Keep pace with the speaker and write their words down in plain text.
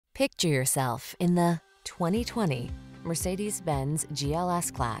Picture yourself in the 2020 Mercedes-Benz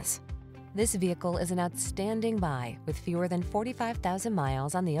GLS class. This vehicle is an outstanding buy with fewer than 45,000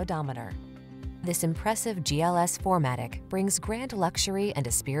 miles on the odometer. This impressive GLS 4MATIC brings grand luxury and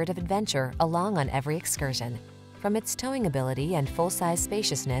a spirit of adventure along on every excursion. From its towing ability and full-size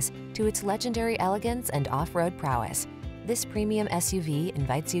spaciousness to its legendary elegance and off-road prowess, this premium SUV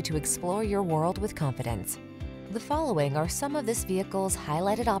invites you to explore your world with confidence. The following are some of this vehicle's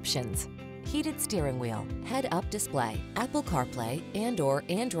highlighted options: heated steering wheel, head-up display, Apple CarPlay and/or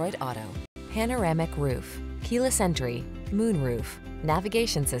Android Auto, panoramic roof, keyless entry, moonroof,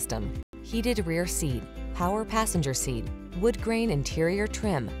 navigation system, heated rear seat, power passenger seat, wood grain interior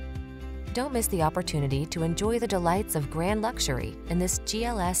trim. Don't miss the opportunity to enjoy the delights of grand luxury in this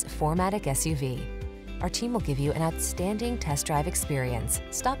GLS 4MATIC SUV. Our team will give you an outstanding test drive experience.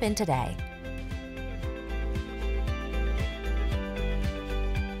 Stop in today.